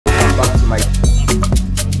my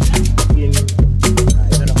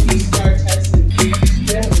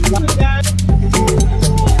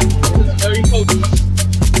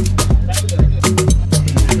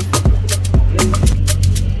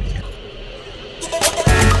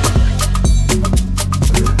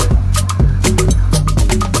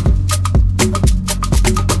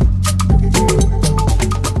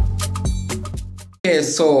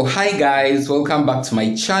So hi guys, welcome back to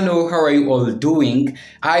my channel. How are you all doing?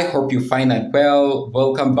 I hope you find it well.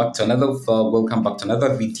 Welcome back to another vlog, welcome back to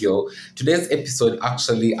another video. Today's episode,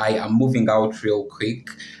 actually I am moving out real quick.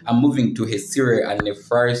 I'm moving to Hesire and the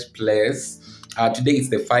first place. Today is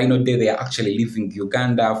the final day. They are actually leaving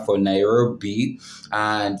Uganda for Nairobi,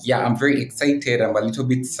 and yeah, I'm very excited. I'm a little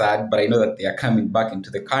bit sad, but I know that they are coming back into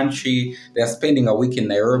the country. They are spending a week in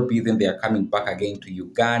Nairobi, then they are coming back again to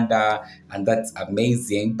Uganda, and that's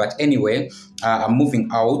amazing. But anyway, I'm moving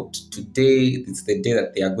out today. It's the day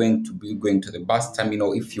that they are going to be going to the bus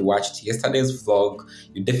terminal. If you watched yesterday's vlog,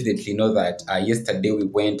 you definitely know that yesterday we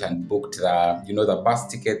went and booked the bus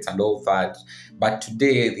tickets and all that. But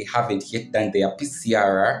today they haven't yet done their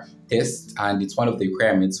PCR test, and it's one of the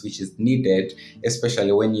requirements which is needed,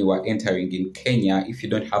 especially when you are entering in Kenya if you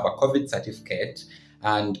don't have a COVID certificate.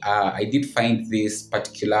 And I did find this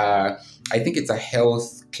particular, I think it's a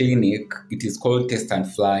health clinic. It is called Test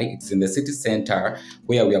and Fly. It's in the city center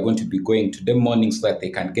where we are going to be going today morning so that they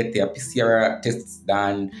can get their PCR tests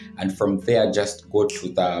done. And from there, just go to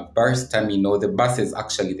the bus terminal. The buses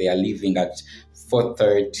actually, they are leaving at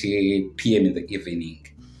 4:30 p.m. in the evening.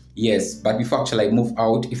 Yes, but before actually I move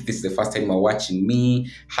out, if this is the first time you're watching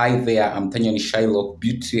me, hi there, I'm tanyanishailoc,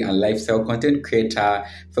 beauty and lifestyle content creator.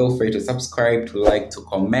 Feel free to subscribe, to like, to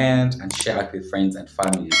comment, and share it with friends and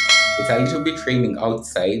family. It's a little bit raining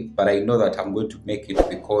outside, but I know that I'm going to make it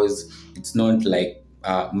because it's not like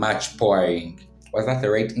much pouring. Was that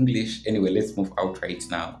the right English? Anyway, let's move out right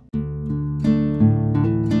now.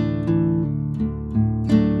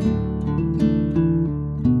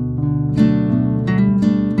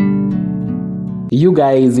 You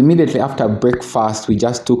guys, immediately after breakfast, we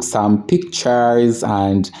just took some pictures,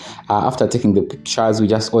 and after taking the pictures, we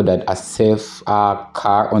just ordered a safe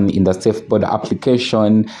car in the Safe Border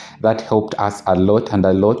application. That helped us a lot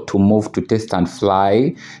to move to Test and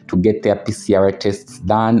Fly to get their PCR tests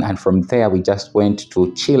done. And from there, we just went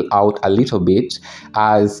to chill out a little bit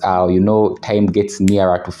as, time gets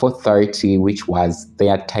nearer to 4:30, which was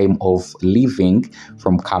their time of leaving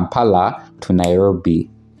from Kampala to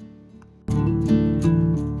Nairobi.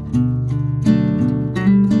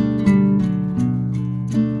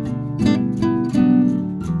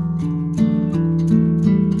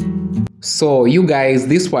 So you guys,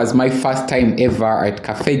 this was my first time ever at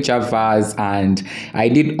Cafe Java's, and I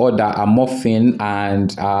did order a muffin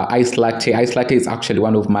and ice latte. Ice latte is actually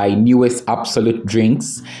one of my newest absolute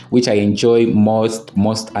drinks, which I enjoy most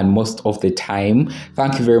of the time.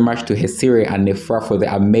 Thank you very much to Hesire and Nefra for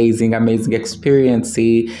the amazing experience.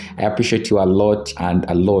 I appreciate you a lot and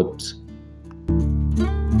a lot.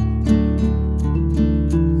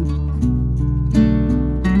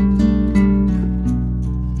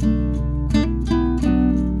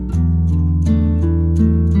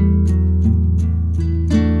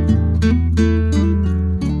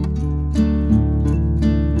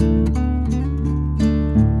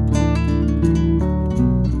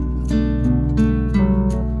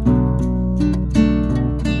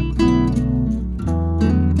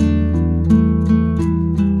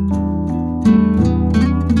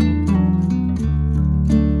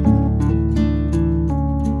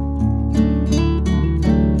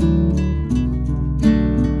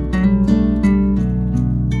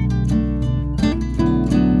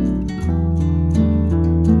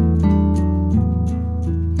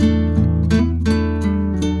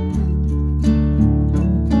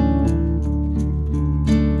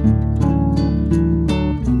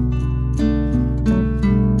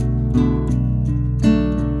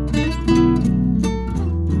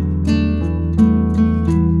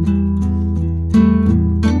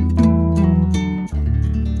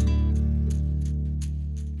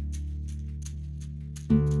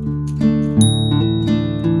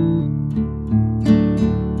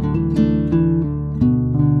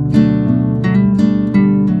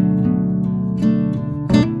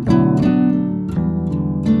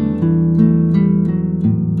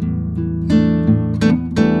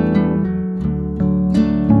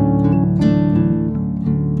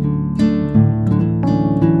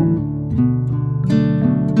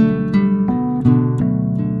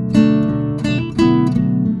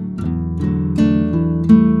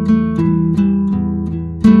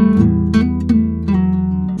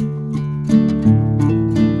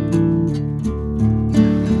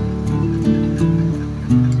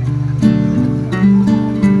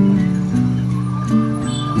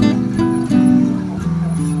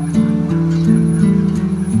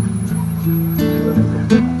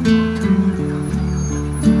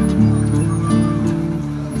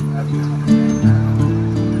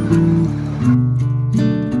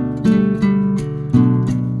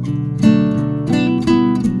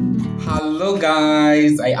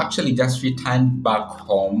 actually just returned back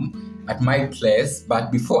home at my place,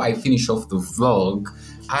 but before I finish off the vlog,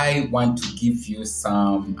 I want to give you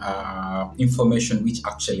some information which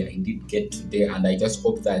actually I did get today, and I just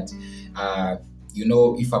hope that you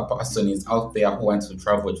know, if a person is out there who wants to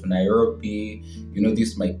travel to Nairobi, you know,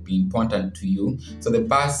 this might be important to you. So the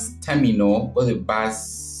bus terminal, or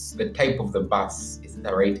the type of the bus, is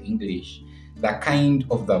the right English? The kind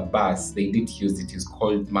of the bus they did use, it is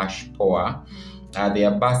called Mash Power.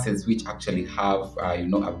 There are buses which actually have, you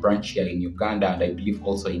know, a branch here in Uganda, and I believe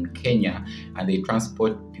also in Kenya, and they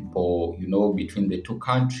transport people, you know, between the two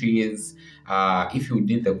countries. If you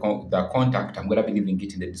need the contact, I'm gonna be leaving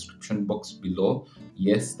it in the description box below.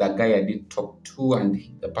 Yes, the guy I did talk to and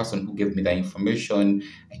the person who gave me the information,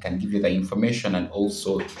 I can give you the information and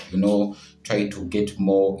also, you know, try to get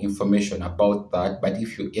more information about that. But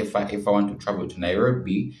if you ever want to travel to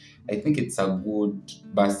Nairobi, I think it's a good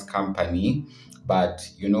bus company. But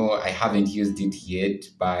you know, I haven't used it yet,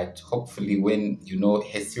 but hopefully when, you know,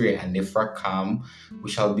 Hesire and Nefra come, we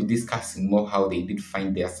shall be discussing more how they did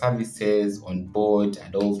find their services on board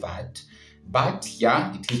and all that. But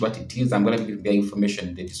yeah, it is what it is. I'm going to give the information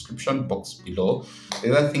in the description box below.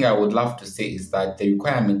 The other thing I would love to say is that the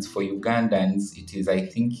requirements for Ugandans, it is, I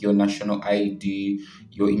think, your national ID,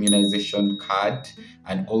 your immunization card,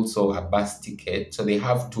 and also a bus ticket. So they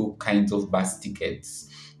have two kinds of bus tickets.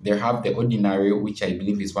 They have the ordinary, which I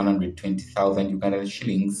believe is 120,000 Ugandan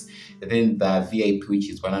shillings. Then the VIP, which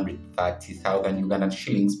is 130,000 Ugandan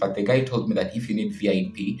shillings. But the guy told me that if you need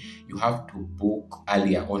VIP, you have to book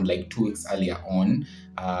earlier on, like 2 weeks earlier on.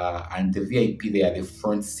 And the VIP, they are the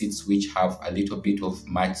front seats, which have a little bit of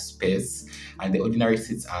much space. And the ordinary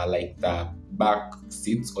seats are like the back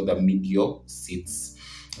seats or the medial seats.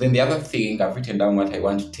 Then the other thing, I've written down what I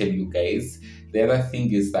want to tell you guys. The other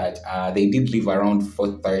thing is that they did leave around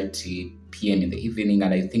 4:30 p.m. in the evening,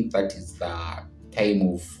 and I think that is the time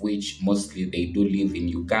of which mostly they do live in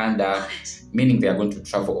Uganda, meaning they are going to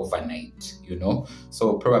travel overnight, you know.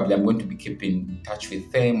 So probably I'm going to be keeping in touch with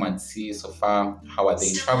them and see so far how are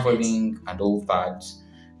they traveling and all that.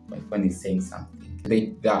 My phone is saying something.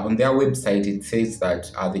 On their website, it says that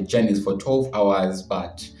the journey is for 12 hours,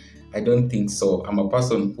 but I don't think so. I'm a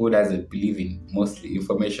person who doesn't believe in mostly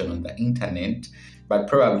information on the internet, but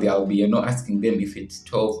probably I'll be, you know, asking them if it's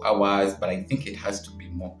 12 hours, but I think it has to be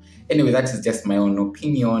more. Anyway, that is just my own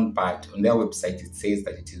opinion, but on their website, it says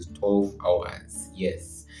that it is 12 hours.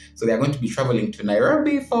 Yes. So they're going to be traveling to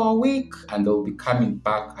Nairobi for a week, and they'll be coming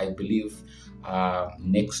back, I believe,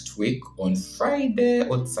 next week on Friday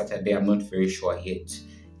or Saturday. I'm not very sure yet.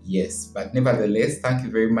 Yes, but nevertheless, thank you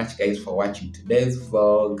very much, guys, for watching today's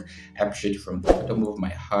vlog. I appreciate it from the bottom of my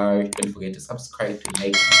heart. Don't forget to subscribe, to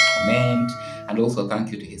like, and comment. And also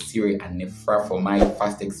thank you to Hesire and Nefra for my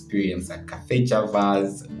first experience at Cafe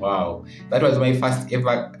Java's. Wow, that was my first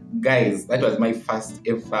ever, guys. That was my first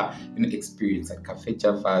ever, you know, experience at Cafe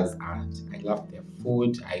Java's, and I loved their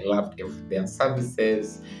food. I loved their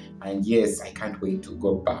services, and yes, I can't wait to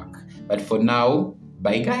go back. But for now,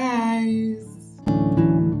 bye, guys.